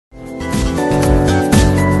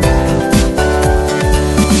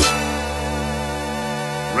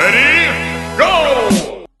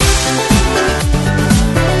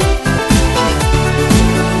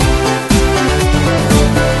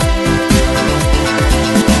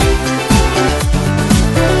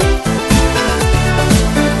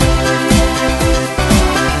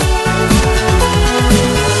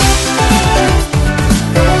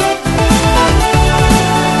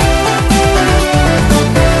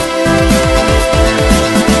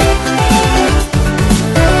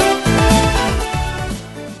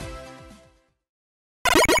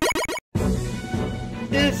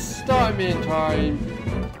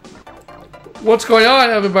What's going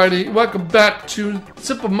on, everybody? Welcome back to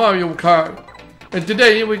Super Mario Kart. And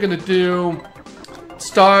today we're gonna do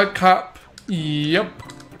Star Cup. Yep.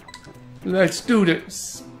 Let's do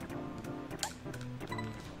this.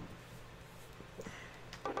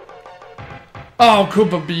 Oh,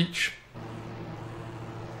 Koopa Beach.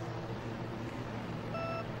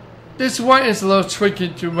 This one is a little tricky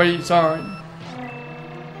to race on.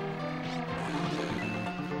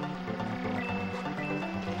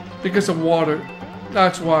 Because of water.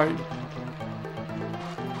 That's why.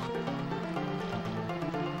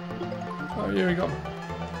 Oh, here we go.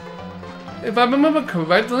 If I remember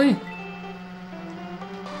correctly,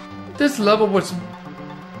 this level was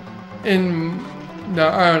in, no,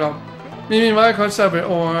 I don't know, maybe Mario Kart 7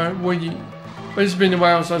 or Wii. But it's been a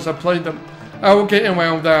while since I played them. I will get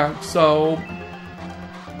around that, so.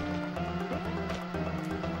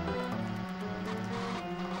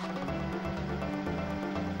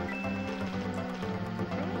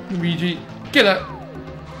 Luigi, get up!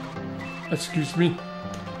 Excuse me.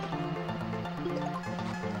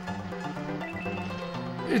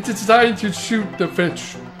 It's designed to shoot the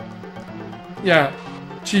fish. Yeah,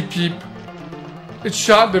 Cheep Cheep. It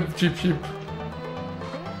shot the Cheep Cheep.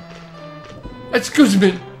 Excuse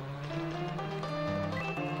me.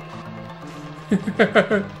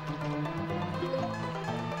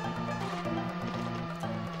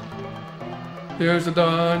 There's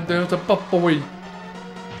a boy.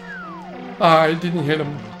 I didn't hit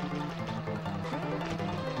him.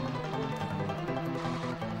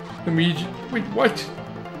 Luigi, wait, what?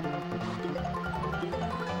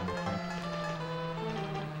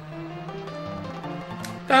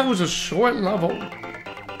 That was a short level.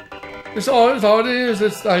 It's all it is.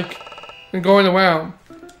 It's like going around.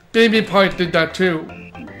 Baby Park did that too.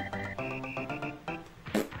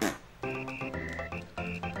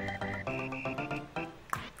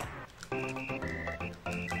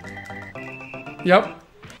 Yep.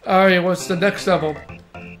 Alright, what's the next level?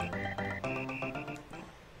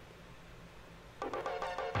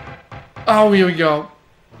 Oh, here we go.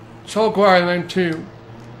 Choco Island 2.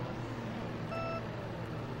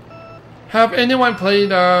 Have anyone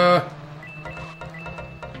played, oh,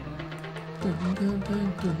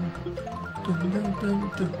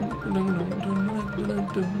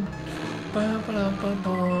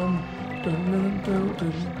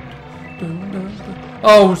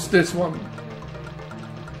 it's this one.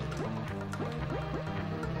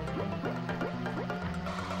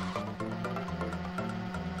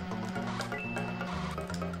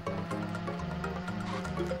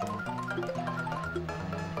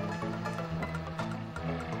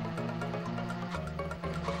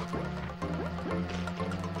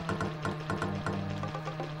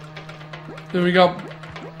 There we go.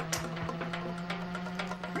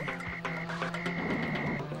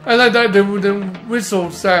 I like that the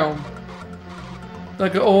whistle sound,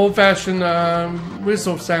 like an old-fashioned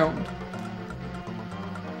whistle sound.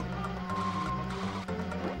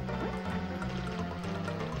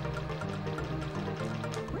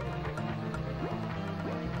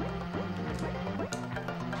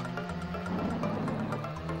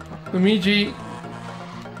 Luigi.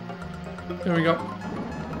 There we go.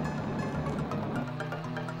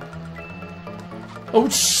 Oh,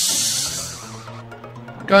 shh!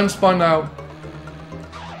 Gun spun out.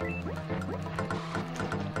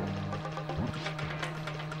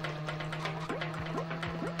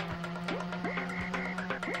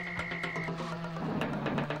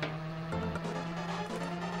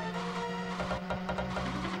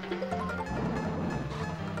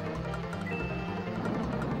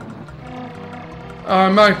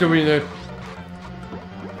 I'm not doing it.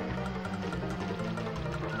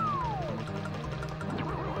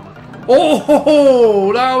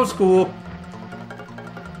 Oh, that was cool.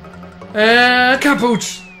 And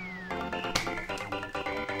Capuch.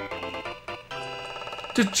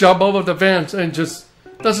 Just jump over the fence and just,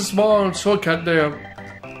 that's a small shortcut there.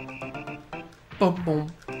 Boom, boom.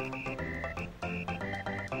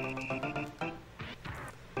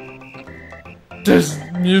 This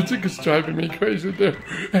music is driving me crazy there.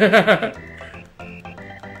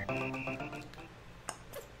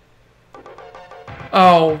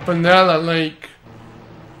 Oh, Vanilla Lake.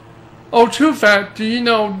 Oh, true fact, do you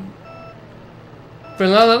know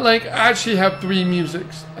Vanilla Lake actually have 3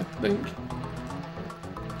 musics, I think.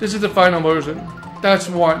 This is the final version. That's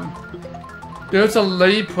one. There's a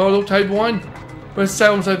late prototype one, but it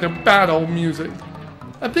sounds like the battle music.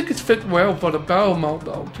 I think it's fit well for the battle mode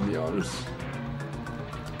though, to be honest.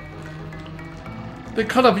 They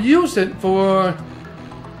could have used it for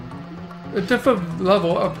a different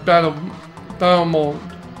level of battle mode.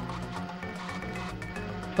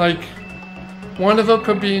 Like, One of them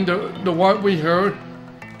could be the one we heard.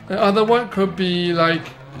 The other one could be like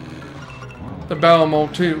the battle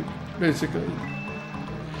mode too, basically.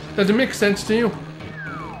 Does it make sense to you?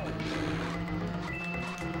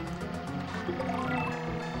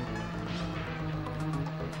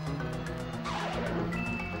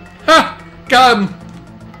 Ha! Got him!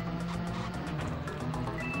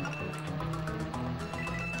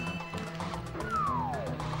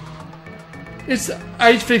 It's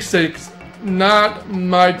ice physics, not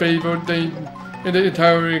my favorite thing in the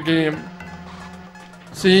entire game.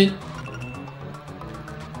 See?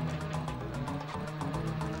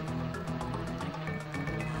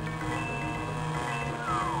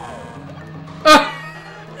 Ah!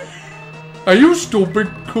 Are you stupid,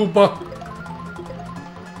 Koopa?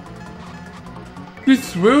 You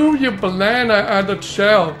threw your banana at the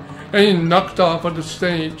shell and you knocked off of the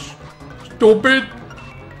stage. Stupid!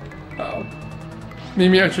 Oh.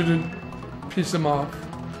 Maybe I shouldn't piss him off.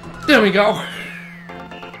 There we go.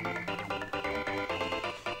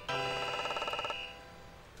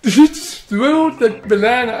 He threw the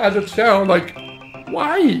banana at the shell. Like,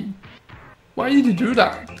 why? Why did you do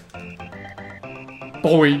that?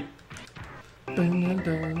 Boy.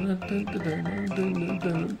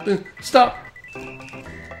 Stop.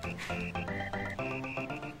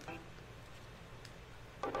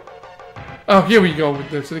 Oh, here we go with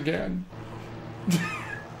this again.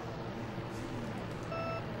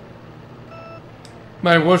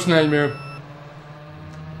 My worst nightmare.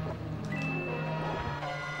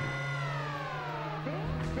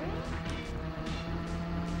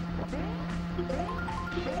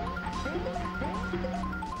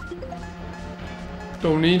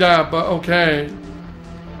 Don't need that, but okay.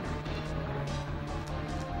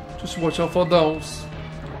 Just watch out for those.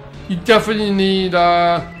 You definitely need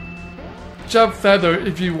jump feather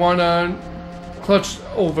if you wanna clutch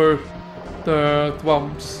over the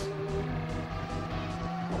thrums.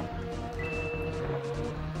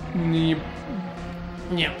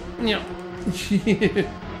 Yeah.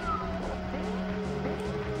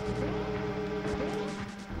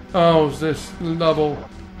 Oh, is this level?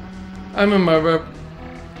 I'm in my rep.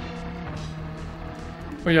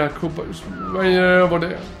 Oh yeah, Koopa is right over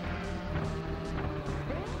there.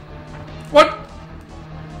 What?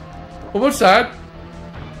 What's that?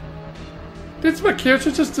 Did my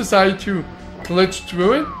character just decide to glitch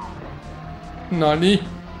through it? Nani?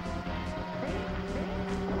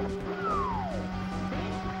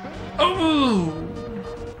 Oh!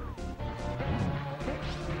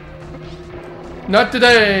 Not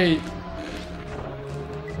today!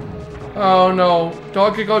 Oh no,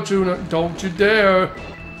 Donkey Kong Jr., don't you dare!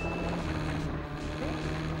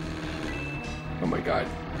 Oh my god.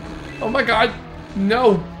 Oh my god!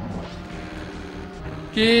 No!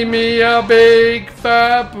 Give me a big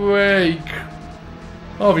fat break!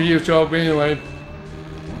 Over here, Joke, anyway.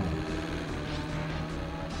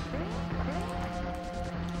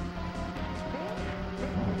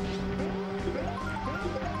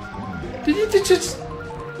 Did he just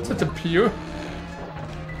appear?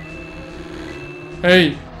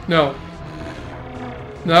 Hey, no.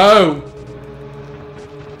 No!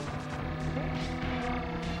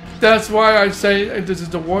 That's why I say this is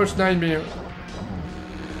the worst nightmare.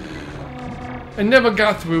 I never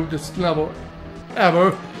got through this level.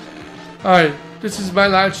 Ever. Alright, this is my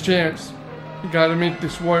last chance. You gotta make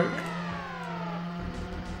this work.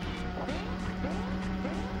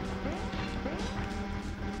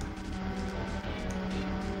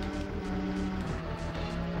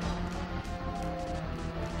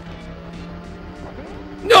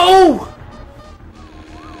 No!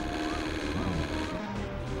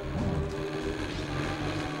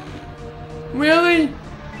 Really?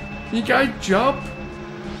 You guys jump?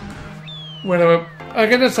 Whatever. I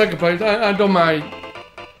get a second place. I don't mind.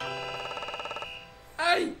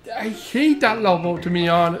 I hate that level, to be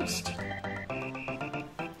honest.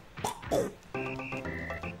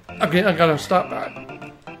 Okay, I gotta stop that.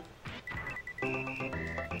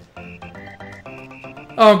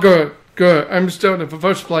 Oh, good. Good. I'm still in the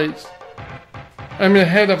first place. I'm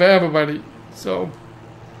ahead of everybody. So.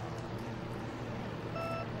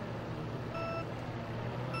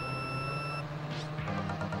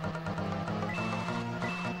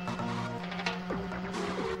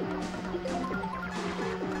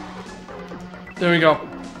 There we go.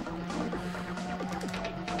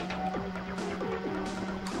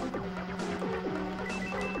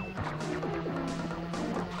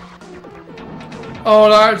 Oh,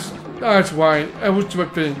 that's why. I was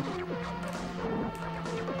tripping.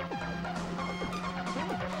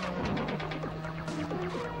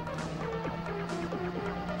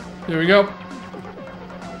 Here we go.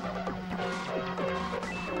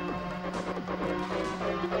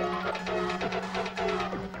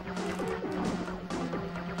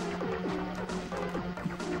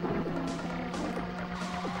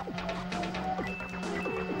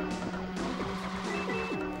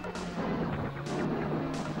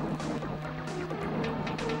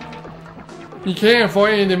 You can't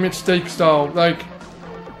avoid any mistakes though. Like,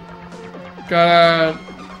 gotta.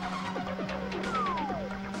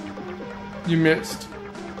 You missed.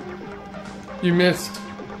 You missed.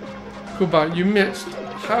 Goodbye. You missed.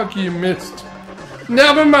 How can you missed?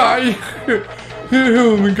 Never mind.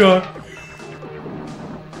 Oh my god.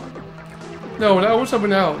 No, that was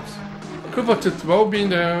someone else. Cooper to throw me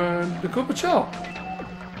the Cooper shell.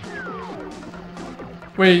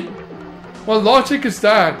 Wait. What logic is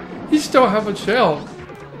that? He still have a shell.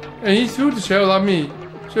 And he threw the shell at me.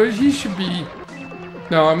 So he should be...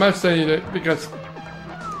 No, I'm not saying it because...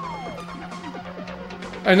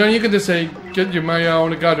 I know you're gonna say, get your money out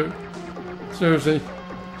of the gutter. Seriously.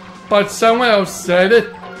 But someone else said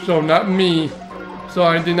it, so not me. So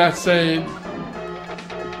I did not say,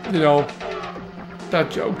 you know, that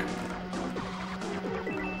joke.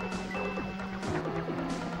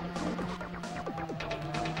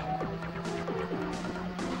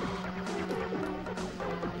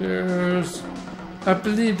 I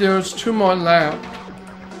believe there's 2 more laps.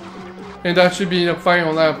 And that should be the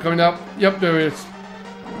final lap coming up. Yep, there is.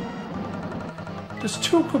 There's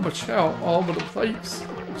 2 Koopa shell all over the place.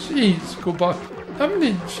 Jeez, Koopa. How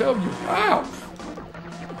many shell you have?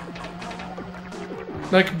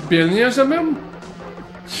 Like billions of them?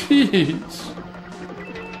 Jeez.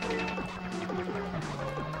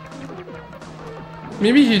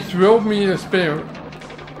 Maybe he threw me a spare.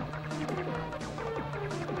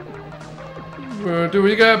 Where do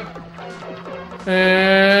we go? And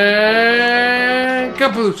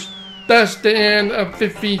caboose. That's the end of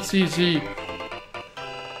 50cc.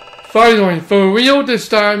 Finally, for real this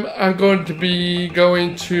time, I'm going to be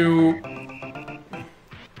going to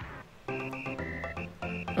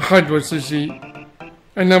 100cc.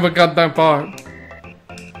 I never got that far.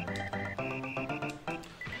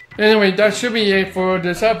 Anyway, that should be it for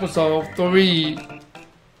this episode 3.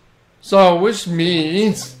 So, which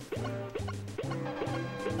means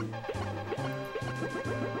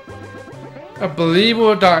I believe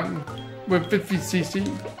we're done with 50cc.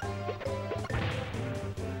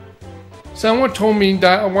 Someone told me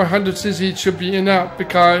that 100cc should be enough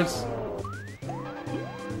because,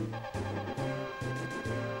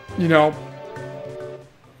 you know,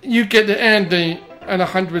 you get the ending at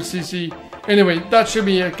 100cc. Anyway, that should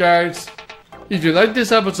be it, guys. If you like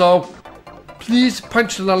this episode, please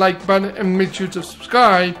punch the like button and make sure to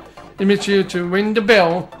subscribe and make sure to ring the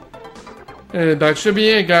bell. And that should be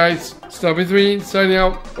it, guys. Starman3 signing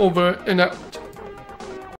out, over and out.